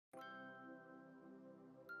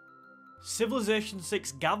Civilization VI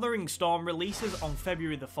Gathering Storm releases on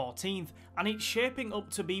February the 14th, and it's shaping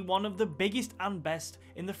up to be one of the biggest and best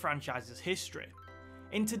in the franchise's history.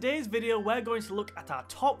 In today's video, we're going to look at our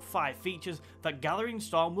top 5 features that Gathering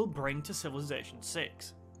Storm will bring to Civilization VI.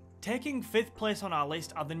 Taking 5th place on our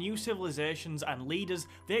list are the new civilizations and leaders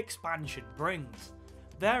the expansion brings.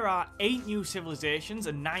 There are 8 new civilizations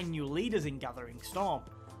and 9 new leaders in Gathering Storm.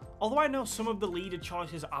 Although I know some of the leader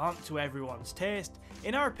choices aren't to everyone's taste,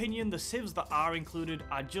 in our opinion the civs that are included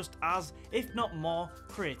are just as, if not more,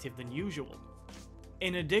 creative than usual.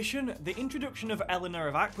 In addition, the introduction of Eleanor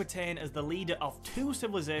of Aquitaine as the leader of 2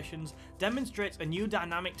 civilizations demonstrates a new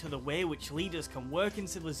dynamic to the way which leaders can work in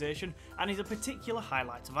Civilization and is a particular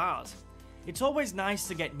highlight of ours. It's always nice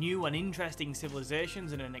to get new and interesting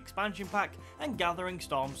civilizations in an expansion pack, and Gathering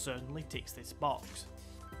Storm certainly ticks this box.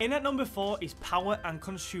 In at number 4 is power and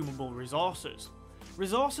consumable resources.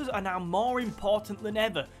 Resources are now more important than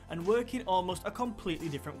ever and work in almost a completely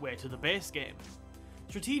different way to the base game.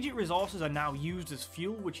 Strategic resources are now used as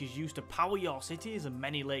fuel, which is used to power your cities and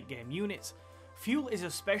many late game units. Fuel is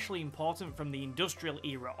especially important from the industrial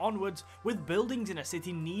era onwards, with buildings in a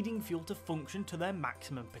city needing fuel to function to their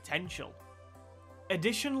maximum potential.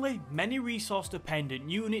 Additionally, many resource dependent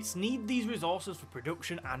units need these resources for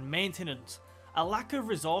production and maintenance. A lack of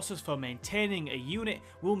resources for maintaining a unit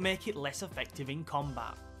will make it less effective in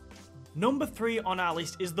combat. Number 3 on our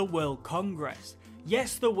list is the World Congress.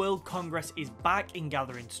 Yes, the World Congress is back in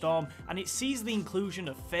Gathering Storm, and it sees the inclusion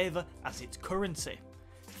of favour as its currency.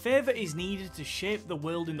 Favour is needed to shape the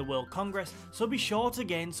world in the World Congress, so be sure to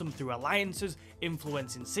gain some through alliances,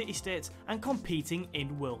 influencing city-states, and competing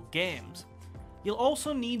in world games. You'll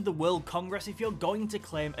also need the World Congress if you're going to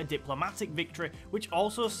claim a diplomatic victory, which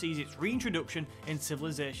also sees its reintroduction in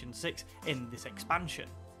Civilization VI in this expansion.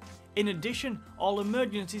 In addition, all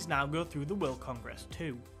emergencies now go through the World Congress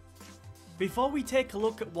too. Before we take a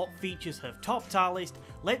look at what features have topped our list,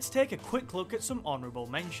 let's take a quick look at some honourable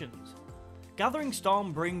mentions. Gathering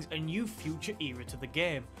Storm brings a new future era to the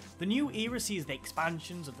game. The new era sees the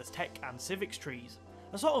expansions of the tech and civics trees,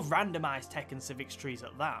 a sort of randomised tech and civics trees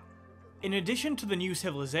at that. In addition to the new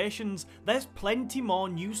civilizations, there's plenty more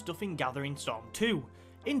new stuff in Gathering Storm 2.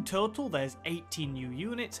 In total there's 18 new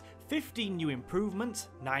units, 15 new improvements,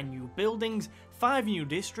 9 new buildings, 5 new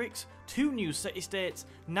districts, 2 new city-states,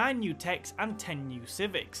 9 new techs and 10 new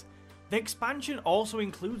civics. The expansion also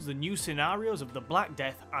includes the new scenarios of the Black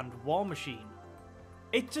Death and War Machine.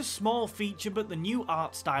 It's a small feature, but the new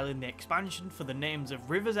art style in the expansion for the names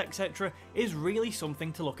of rivers etc. is really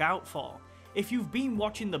something to look out for. If you've been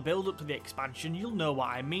watching the build up to the expansion, you'll know what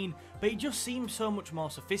I mean, but it just seems so much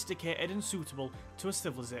more sophisticated and suitable to a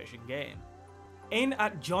Civilization game. In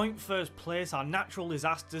at joint first place are natural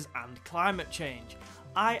disasters and climate change.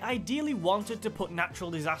 I ideally wanted to put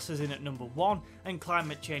natural disasters in at number 1 and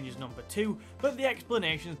climate change as number 2, but the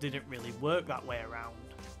explanations didn't really work that way around.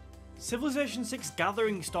 Civilization VI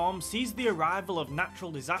Gathering Storm sees the arrival of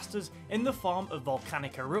natural disasters in the form of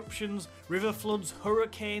volcanic eruptions, river floods,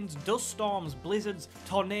 hurricanes, dust storms, blizzards,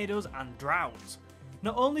 tornadoes and droughts.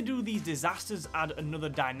 Not only do these disasters add another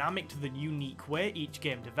dynamic to the unique way each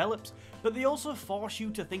game develops, but they also force you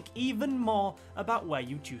to think even more about where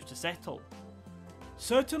you choose to settle.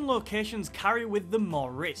 Certain locations carry with them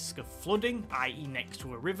more risk of flooding, i.e. next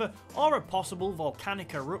to a river, or a possible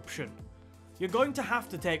volcanic eruption. You're going to have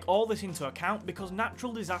to take all this into account because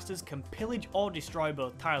natural disasters can pillage or destroy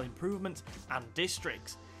both tile improvements and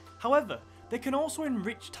districts. However, they can also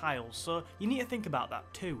enrich tiles, so you need to think about that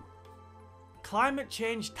too. Climate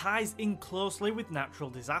change ties in closely with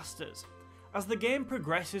natural disasters. As the game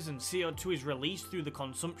progresses and CO2 is released through the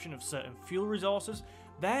consumption of certain fuel resources,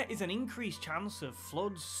 there is an increased chance of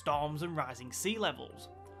floods, storms and rising sea levels.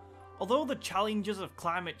 Although the challenges of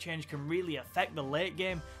climate change can really affect the late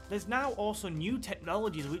game, there's now also new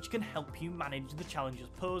technologies which can help you manage the challenges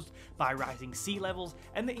posed by rising sea levels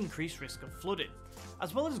and the increased risk of flooding,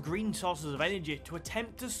 as well as green sources of energy to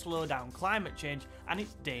attempt to slow down climate change and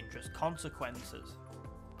its dangerous consequences.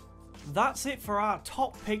 That's it for our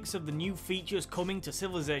top picks of the new features coming to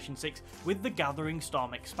Civilization VI with the Gathering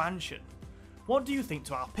Storm expansion. What do you think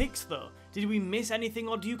to our picks though? Did we miss anything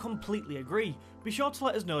or do you completely agree? Be sure to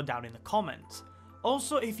let us know down in the comments.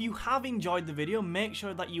 Also, if you have enjoyed the video, make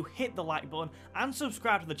sure that you hit the like button and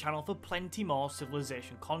subscribe to the channel for plenty more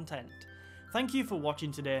Civilization content. Thank you for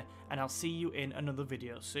watching today, and I'll see you in another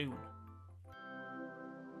video soon.